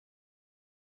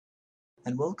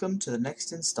and welcome to the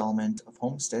next installment of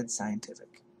Homestead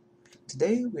Scientific.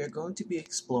 Today we are going to be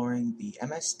exploring the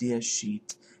MSDS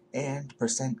sheet and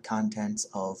percent contents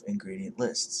of ingredient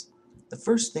lists. The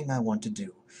first thing I want to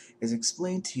do is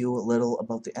explain to you a little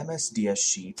about the MSDS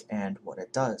sheet and what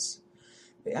it does.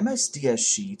 The MSDS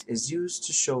sheet is used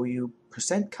to show you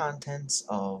percent contents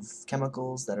of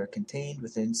chemicals that are contained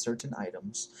within certain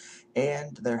items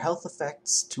and their health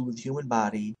effects to the human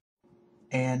body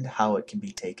and how it can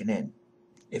be taken in.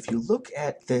 If you look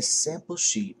at this sample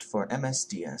sheet for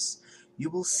MSDS, you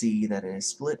will see that it is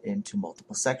split into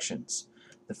multiple sections.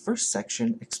 The first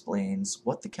section explains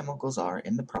what the chemicals are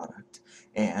in the product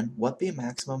and what the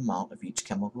maximum amount of each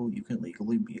chemical you can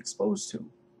legally be exposed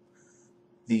to.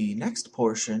 The next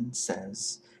portion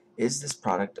says, is this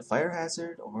product a fire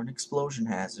hazard or an explosion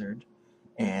hazard?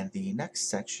 And the next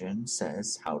section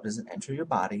says, how does it enter your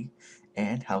body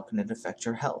and how can it affect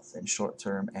your health in short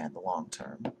term and the long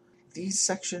term? These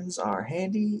sections are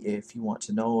handy if you want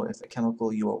to know if a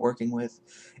chemical you are working with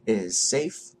is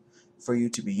safe for you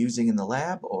to be using in the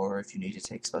lab, or if you need to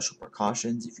take special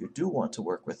precautions if you do want to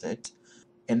work with it.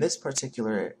 In this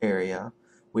particular area,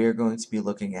 we are going to be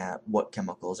looking at what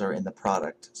chemicals are in the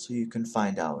product, so you can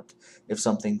find out if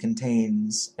something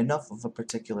contains enough of a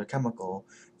particular chemical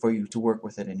for you to work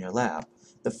with it in your lab.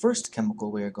 The first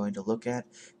chemical we are going to look at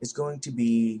is going to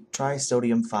be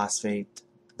trisodium phosphate,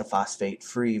 the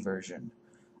phosphate-free version.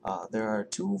 There are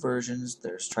two versions.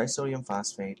 There's trisodium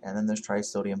phosphate and then there's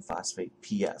trisodium phosphate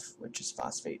PF, which is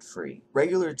phosphate-free.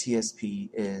 Regular TSP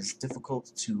is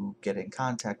difficult to get in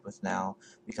contact with now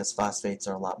because phosphates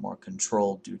are a lot more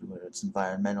controlled due to its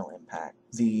environmental impact.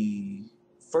 The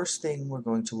first thing we're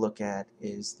going to look at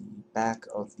is the back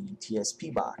of the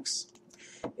TSP box.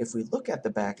 If we look at the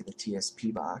back of the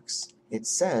TSP box, it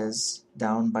says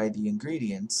down by the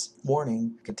ingredients,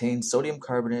 warning, contains sodium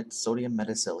carbonate, sodium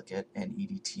metasilicate, and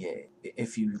EDTA.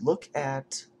 If you look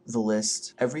at the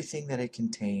list, everything that it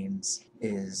contains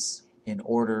is in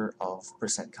order of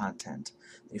percent content.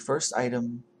 The first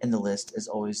item in the list is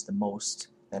always the most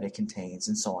that it contains,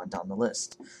 and so on down the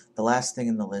list. The last thing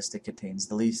in the list it contains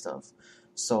the least of.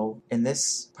 So in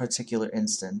this particular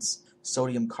instance,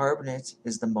 sodium carbonate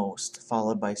is the most,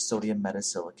 followed by sodium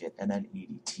metasilicate, and then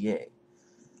EDTA.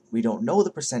 We don't know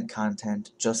the percent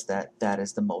content, just that that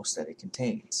is the most that it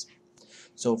contains.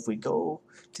 So if we go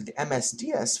to the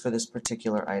MSDS for this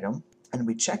particular item, and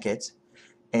we check it,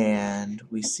 and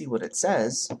we see what it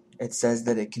says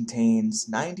that it contains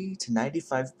 90 to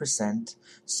 95%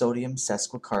 sodium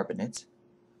sesquicarbonate,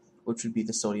 which would be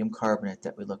the sodium carbonate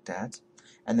that we looked at,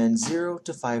 and then 0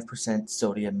 to 5%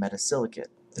 sodium metasilicate.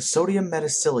 The sodium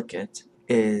metasilicate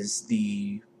is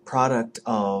the product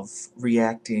of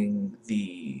reacting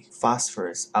the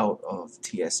phosphorus out of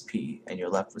TSP, and you're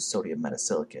left with sodium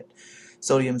metasilicate.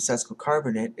 Sodium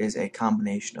sesquicarbonate is a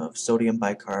combination of sodium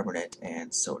bicarbonate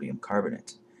and sodium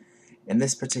carbonate. In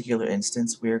this particular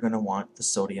instance, we are going to want the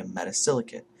sodium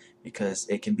metasilicate because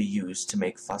it can be used to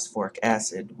make phosphoric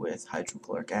acid with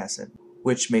hydrochloric acid,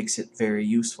 which makes it very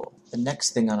useful. The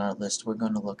next thing on our list we're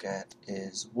going to look at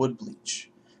is wood bleach,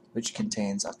 which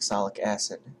contains oxalic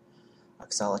acid.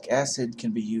 Oxalic acid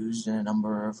can be used in a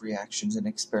number of reactions and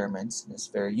experiments and is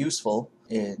very useful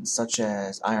in such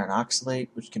as iron oxalate,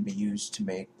 which can be used to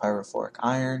make pyrophoric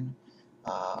iron,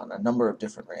 a number of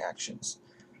different reactions.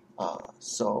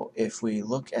 So if we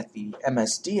look at the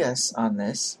MSDS on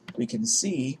this, we can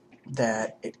see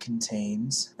that it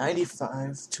contains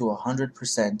 95 to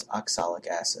 100% oxalic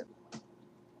acid.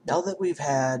 Now that we've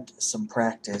had some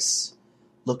practice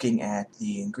looking at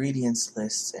the ingredients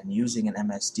lists and using an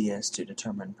MSDS to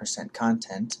determine percent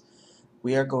content,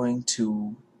 we are going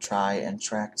to try and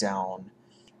track down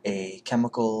a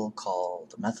chemical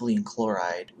called methylene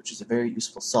chloride, which is a very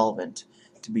useful solvent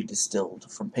to be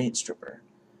distilled from paint stripper.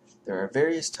 There are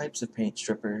various types of paint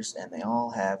strippers and they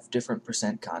all have different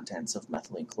percent contents of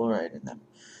methylene chloride in them.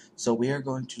 So we are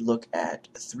going to look at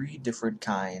 3 different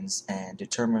kinds and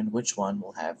determine which one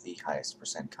will have the highest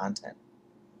percent content.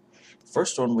 The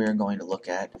first one we are going to look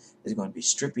at is going to be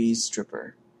Strippy's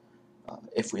Stripper.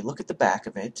 If we look at the back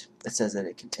of it, it says that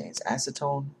it contains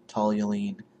acetone,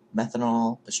 toluene,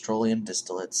 methanol, petroleum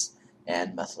distillates,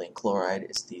 and methylene chloride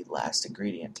is the last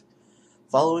ingredient.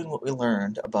 Following what we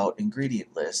learned about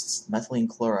ingredient lists, methylene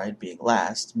chloride being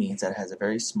last means that it has a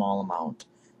very small amount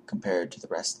compared to the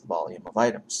rest of the volume of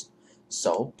items.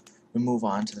 So we move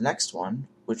on to the next one,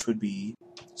 which would be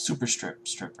Super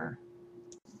Stripper.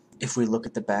 If we look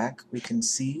at the back, we can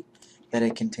see that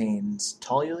it contains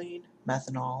toluene,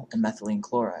 methanol, and methylene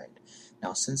chloride.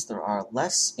 Now, since there are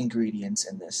less ingredients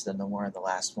in this than there were in the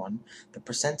last one, the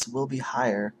percents will be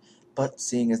higher but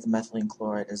seeing as the methylene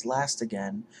chloride is last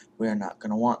again, we are not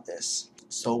going to want this.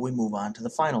 So we move on to the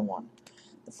final one.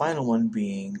 The final one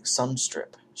being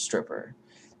stripper.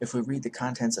 If we read the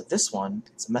contents of this one,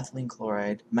 it's methylene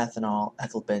chloride, methanol,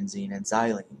 ethylbenzene, and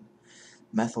xylene.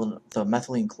 The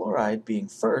methylene chloride being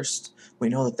first, we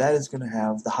know that that is going to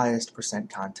have the highest percent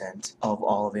content of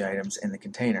all of the items in the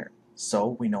container.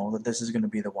 So we know that this is going to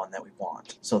be the one that we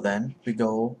want. So then we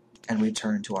go and we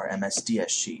turn to our MSDS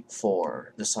sheet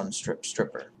for the Sunstrip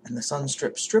stripper. And the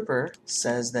Sunstrip stripper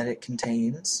says that it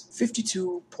contains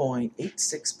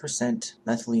 52.86%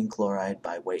 methylene chloride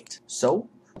by weight. So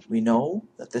we know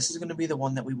that this is going to be the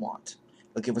one that we want.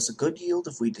 It'll give us a good yield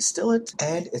if we distill it,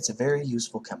 and it's a very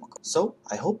useful chemical. So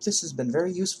I hope this has been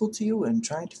very useful to you in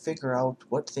trying to figure out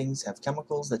what things have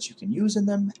chemicals that you can use in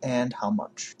them and how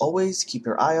much. Always keep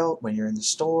your eye out when you're in the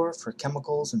store for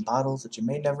chemicals and bottles that you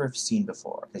may never have seen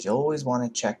before, because you always want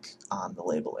to check on the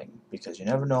labeling, because you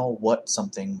never know what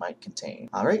something might contain.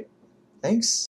 Alright, thanks.